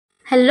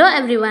Hello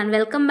everyone,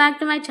 welcome back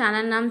to my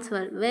channel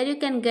Namswar, where you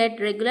can get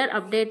regular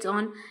updates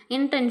on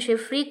internship,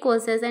 free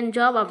courses and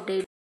job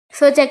updates.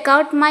 So check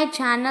out my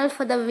channel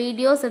for the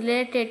videos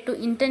related to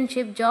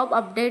internship, job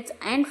updates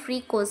and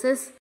free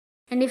courses.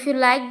 And if you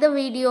like the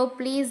video,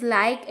 please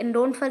like and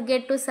don't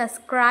forget to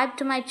subscribe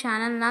to my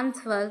channel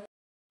Namswar.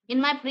 In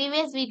my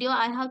previous video,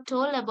 I have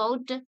told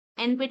about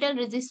NPTEL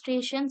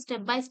registration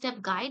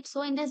step-by-step guide.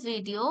 So in this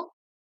video,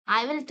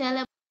 I will tell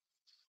about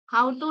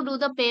how to do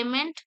the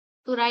payment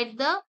to write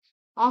the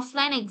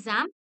offline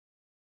exam.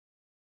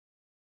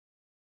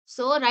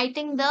 So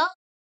writing the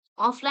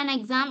offline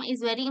exam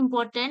is very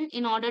important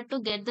in order to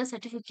get the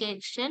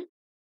certification.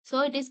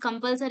 So it is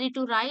compulsory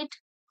to write,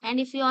 and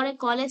if you are a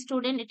college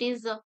student, it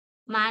is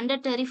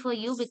mandatory for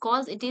you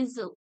because it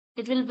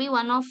will be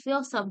one of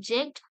your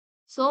subject.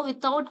 So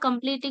without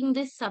completing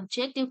this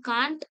subject, you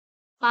can't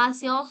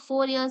pass your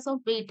 4 years of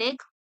BTech.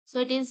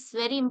 So it is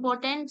very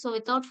important. So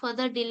without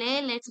further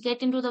delay, let's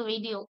get into the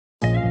video.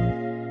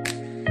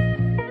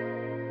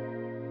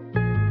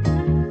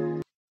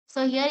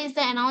 So here is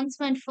the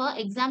announcement for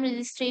exam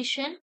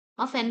registration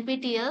of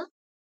NPTEL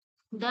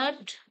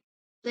that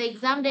the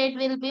exam date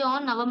will be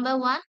on November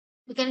 1.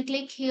 You can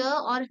click here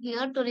or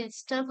here to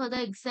register for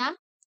the exam.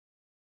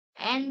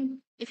 And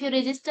if you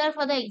register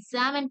for the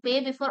exam and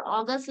pay before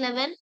August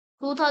 11,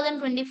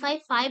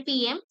 2025, 5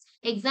 p.m.,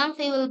 exam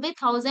fee will be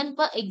 1000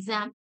 per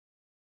exam.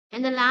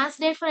 And the last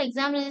date for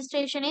exam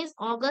registration is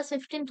August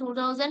 15,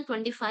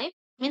 2025.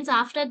 Means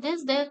after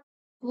this, they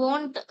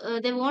won't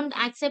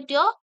accept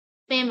your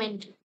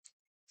payment.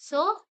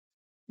 So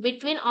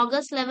between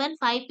August 11,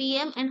 5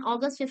 p.m. and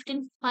August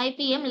 15, 5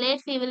 p.m.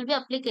 late fee will be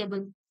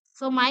applicable.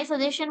 So my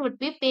suggestion would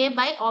be pay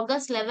by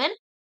August 11,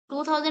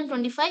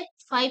 2025,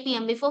 5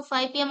 p.m. Before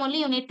 5 p.m. only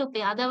you need to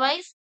pay.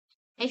 Otherwise,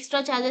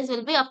 extra charges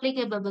will be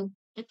applicable.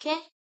 Okay.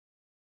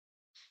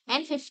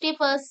 And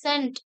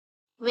 50%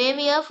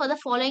 waiver for the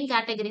following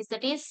categories,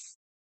 that is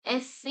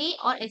SC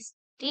or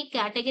ST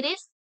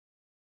categories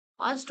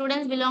or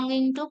students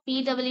belonging to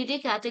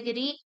PWD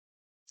category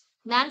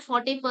than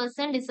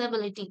 40%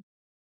 disability.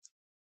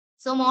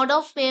 So mode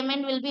of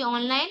payment will be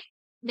online,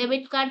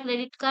 debit card,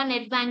 credit card,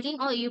 net banking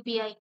or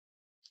UPI.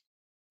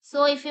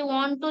 So if you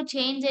want to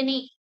change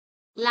any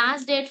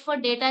last date for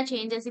data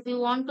changes, if you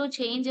want to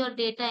change your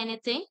data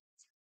anything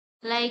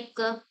like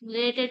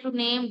related to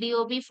name,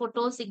 DOB,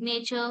 photo,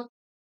 signature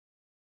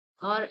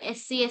or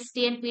SC, ST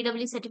and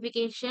PW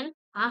certification,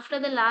 after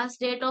the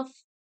last date of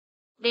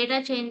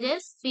data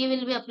changes, fee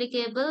will be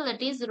applicable,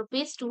 that is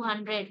rupees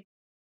 200.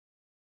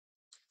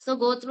 So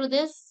go through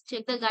this,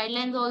 check the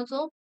guidelines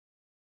also.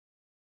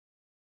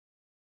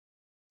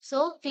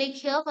 So click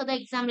here for the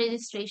exam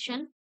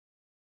registration.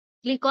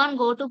 Click on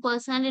go to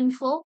personal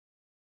info,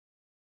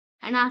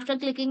 and after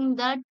clicking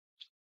that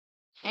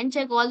and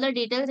check all the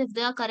details if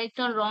they are correct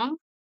or wrong.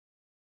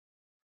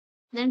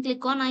 Then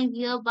click on I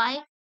hereby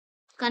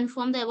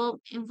confirm the above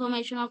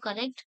information are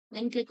correct.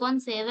 Then click on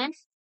save and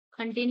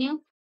continue.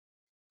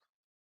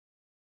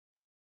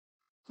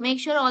 Make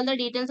sure all the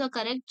details are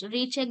correct.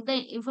 Recheck the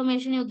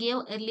information you gave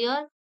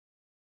earlier.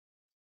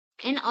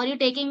 And are you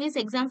taking this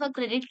exam for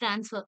credit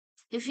transfer?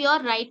 If you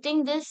are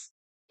writing this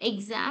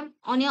exam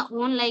on your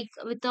own, like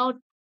without,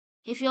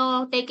 if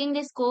you're taking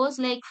this course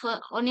like for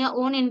on your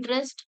own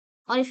interest,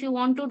 or if you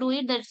want to do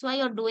it, that's why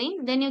you're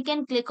doing, then you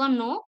can click on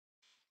no.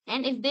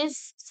 And if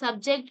this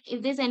subject,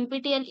 if this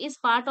NPTEL is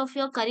part of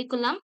your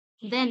curriculum,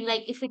 then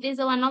like if it is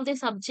one of the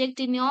subject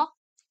in your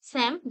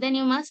SEM, then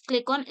you must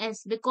click on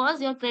S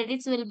because your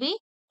credits will be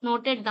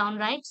noted down,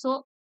 right?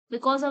 So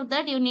because of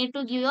that, you need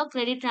to give your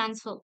credit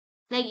transfer.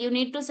 Like you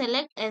need to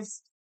select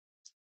S.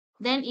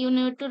 Then you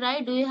need to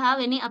write, do you have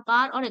any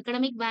APAR or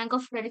academic bank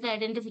of credit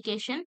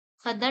identification?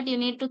 For that, you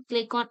need to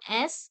click on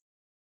S.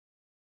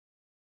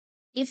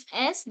 If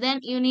S, then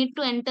you need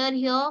to enter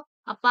your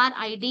APAR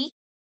ID.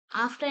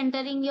 After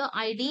entering your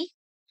ID,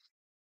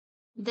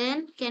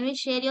 then can we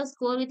share your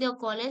score with your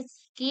college?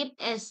 Keep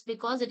S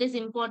because it is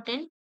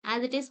important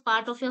as it is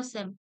part of your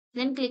SEM.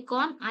 Then click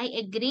on I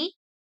agree.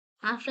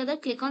 After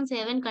that, click on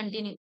save and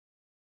continue.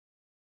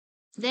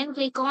 Then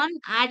click on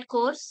add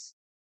course.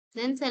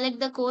 Then select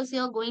the course you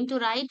are going to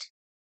write.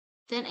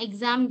 Then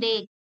exam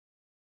day.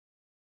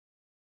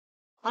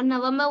 On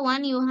November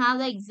 1, you have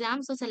the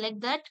exam, so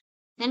select that.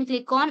 Then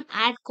click on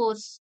add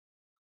course.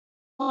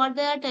 What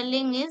they are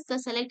telling is the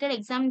selected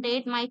exam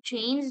date might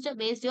change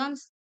based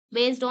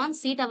on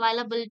seat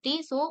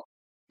availability. So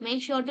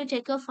make sure to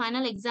check your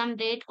final exam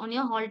date on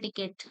your hall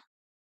ticket.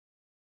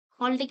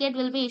 Hall ticket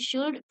will be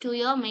issued to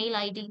your mail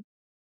ID.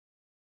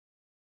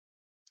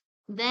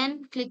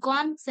 Then click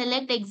on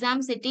select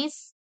exam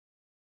cities.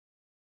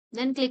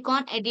 Then click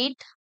on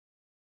edit.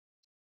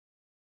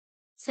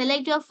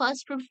 Select your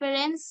first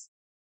preference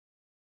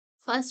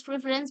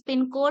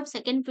pin code,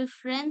 second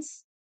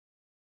preference.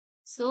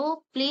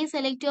 So please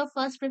select your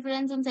first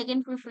preference and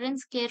second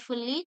preference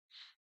carefully.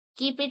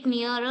 Keep it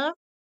nearer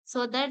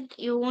so that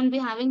you won't be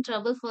having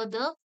trouble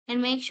further,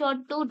 and make sure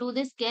to do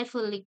this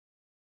carefully.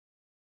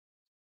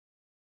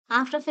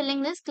 After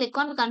filling this, click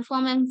on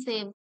confirm and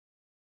save.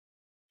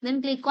 Then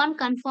click on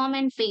confirm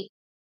and pay.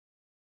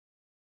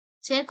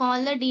 Check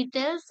all the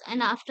details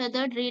and after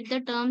that read the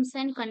terms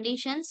and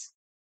conditions.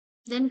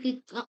 Then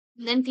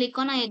click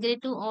on I agree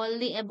to all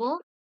the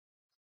above.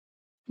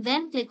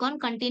 Then click on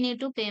continue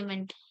to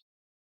payment.